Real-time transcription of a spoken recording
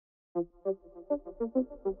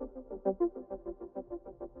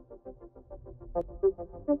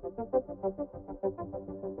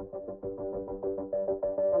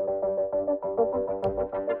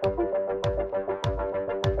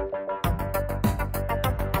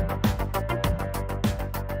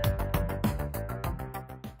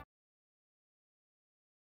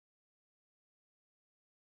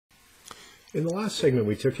In the last segment,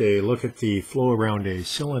 we took a look at the flow around a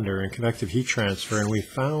cylinder in convective heat transfer, and we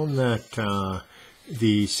found that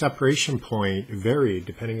the separation point varied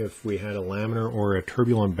depending if we had a laminar or a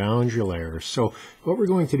turbulent boundary layer. So what we're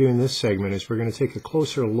going to do in this segment is we're going to take a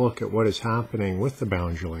closer look at what is happening with the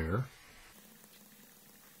boundary layer.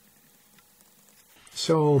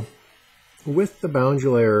 So with the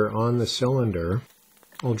boundary layer on the cylinder,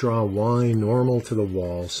 I'll draw Y normal to the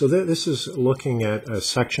wall. So this is looking at a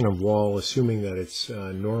section of wall, assuming that it's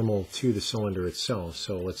normal to the cylinder itself.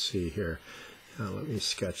 So let's see here. Let me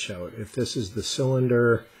sketch out. If this is the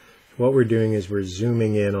cylinder, what we're doing is we're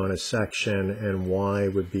zooming in on a section, and Y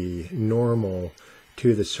would be normal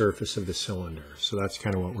to the surface of the cylinder. So that's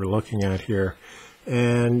kind of what we're looking at here.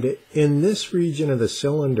 And in this region of the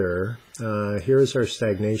cylinder, here's our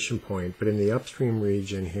stagnation point, but in the upstream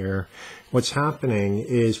region here, what's happening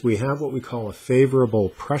is we have what we call a favorable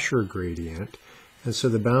pressure gradient. And so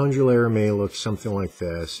the boundary layer may look something like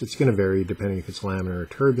this. It's going to vary depending if it's laminar or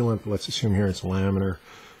turbulent, but let's assume here it's laminar.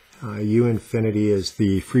 U infinity is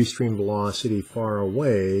the free stream velocity far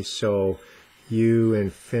away, so U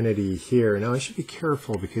infinity here. Now I should be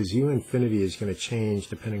careful because U infinity is going to change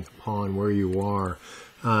depending upon where you are.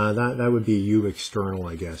 That would be U external,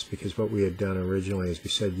 I guess, because what we had done originally is we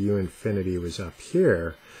said U infinity was up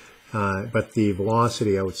here, but the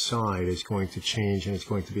velocity outside is going to change, and it's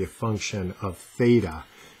going to be a function of theta,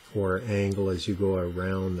 or angle as you go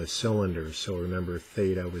around the cylinder. So remember,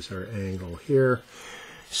 theta was our angle here.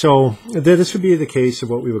 So this would be the case of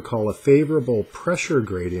what we would call a favorable pressure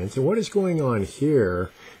gradient. And what is going on here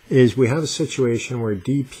is we have a situation where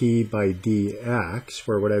dP by dx,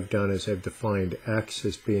 where what I've done is I've defined x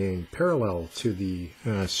as being parallel to the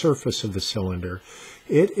surface of the cylinder.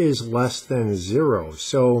 It is less than 0.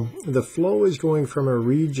 So the flow is going from a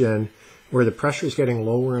region where the pressure is getting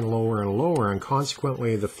lower and lower and lower, and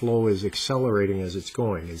consequently the flow is accelerating as it's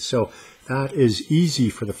going. And so that is easy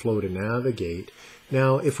for the flow to navigate.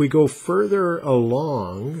 Now, if we go further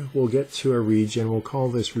along, we'll get to a region, we'll call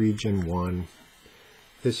this region 1.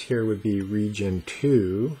 This here would be region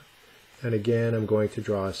 2. And again, I'm going to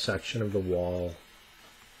draw a section of the wall,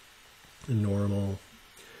 normal.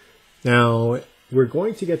 Now, we're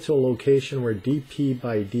going to get to a location where dP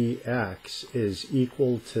by dx is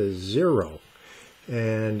equal to 0.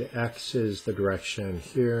 And x is the direction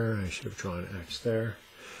here. I should have drawn x there.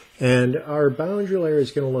 And our boundary layer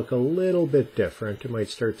is going to look a little bit different. It might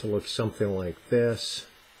start to look something like this.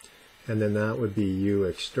 And then that would be U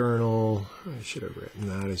external. I should have written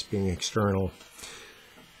that as being external.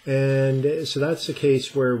 And so that's the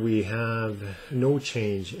case where we have no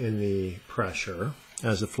change in the pressure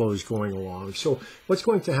as the flow is going along. So what's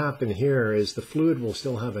going to happen here is the fluid will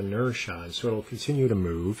still have inertia, so it'll continue to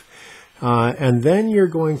move. And then you're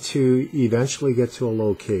going to eventually get to a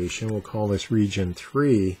location, we'll call this region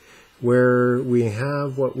 3, where we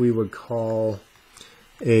have what we would call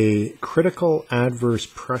a critical adverse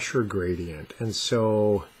pressure gradient. And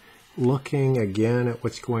so looking again at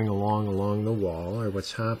what's going along the wall, or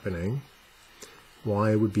what's happening,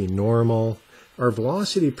 Y would be normal. Our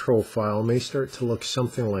velocity profile may start to look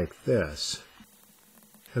something like this.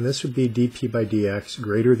 And this would be dP by dx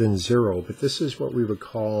greater than 0, but this is what we would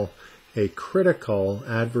call a critical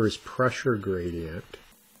adverse pressure gradient.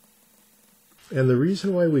 And the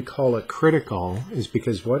reason why we call it critical is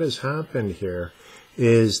because what has happened here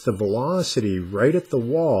is the velocity right at the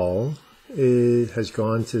wall has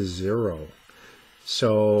gone to 0.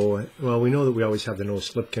 So, well, we know that we always have the no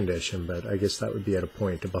slip condition, but I guess that would be at a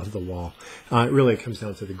point above the wall. Really, it comes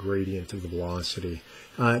down to the gradient of the velocity.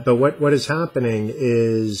 But what is happening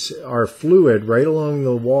is our fluid right along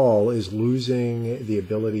the wall is losing the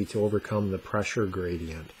ability to overcome the pressure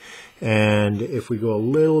gradient. And if we go a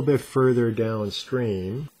little bit further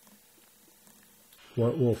downstream,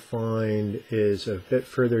 what we'll find is a bit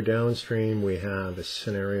further downstream we have a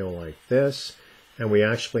scenario like this, and we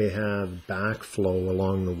actually have backflow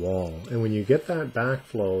along the wall. And when you get that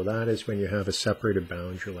backflow, that is when you have a separated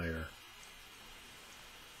boundary layer.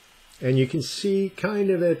 And you can see kind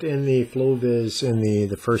of it in the flow viz in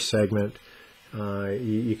the first segment.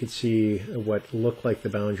 You can see what looked like the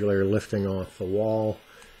boundary layer lifting off the wall,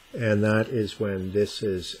 and that is when this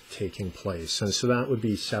is taking place. And so that would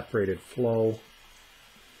be separated flow.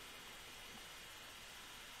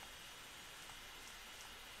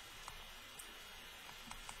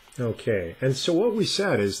 Okay, and so what we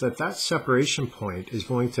said is that that separation point is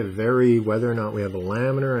going to vary whether or not we have a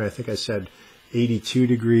laminar, and I think I said 82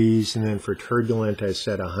 degrees, and then for turbulent I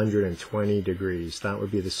said 120 degrees. That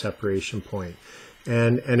would be the separation point.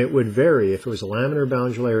 And it would vary. If it was a laminar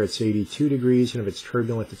boundary layer, it's 82 degrees, and if it's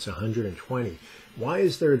turbulent, it's 120. Why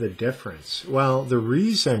is there the difference? Well, the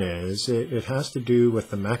reason is it has to do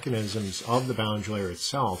with the mechanisms of the boundary layer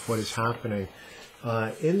itself, what is happening.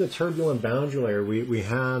 In the turbulent boundary layer, we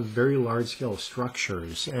have very large-scale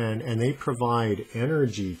structures, and they provide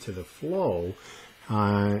energy to the flow,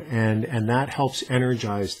 and that helps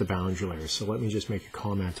energize the boundary layer. So let me just make a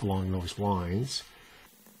comment along those lines.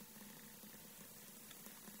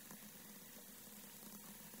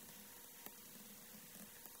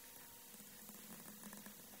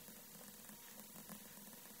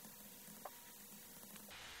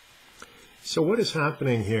 So what is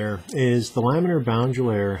happening here is the laminar boundary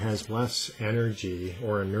layer has less energy,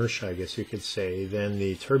 or inertia, I guess you could say, than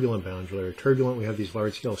the turbulent boundary layer. Turbulent, we have these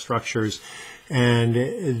large-scale structures, and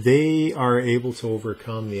they are able to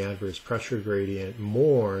overcome the adverse pressure gradient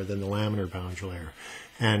more than the laminar boundary layer.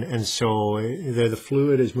 And so the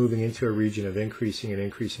fluid is moving into a region of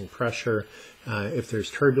increasing pressure. If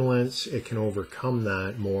there's turbulence, it can overcome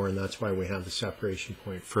that more, and that's why we have the separation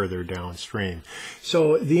point further downstream.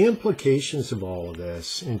 So the implications of all of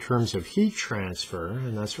this in terms of heat transfer,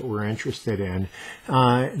 and that's what we're interested in,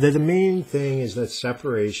 the main thing is that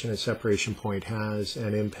separation point has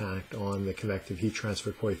an impact on the convective heat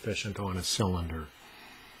transfer coefficient on a cylinder.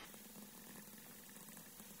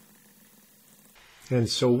 And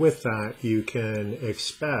so with that, you can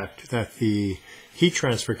expect that the heat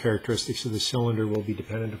transfer characteristics of the cylinder will be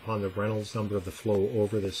dependent upon the Reynolds number of the flow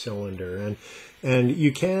over the cylinder. And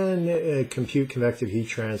you can compute convective heat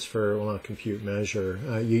transfer, well, not compute,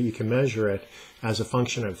 measure. You can measure it as a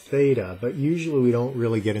function of theta, but usually we don't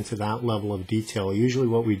really get into that level of detail. Usually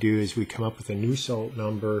what we do is we come up with a Nusselt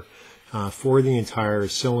number for the entire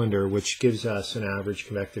cylinder, which gives us an average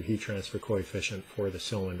convective heat transfer coefficient for the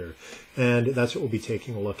cylinder. And that's what we'll be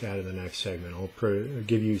taking a look at in the next segment. I'll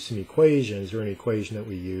give you some equations, or an equation that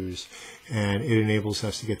we use, and it enables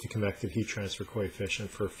us to get the convective heat transfer coefficient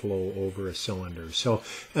for flow over a cylinder. So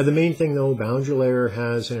the main thing, though, boundary layer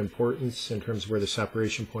has an importance in terms of where the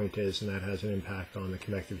separation point is, and that has an impact on the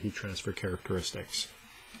convective heat transfer characteristics.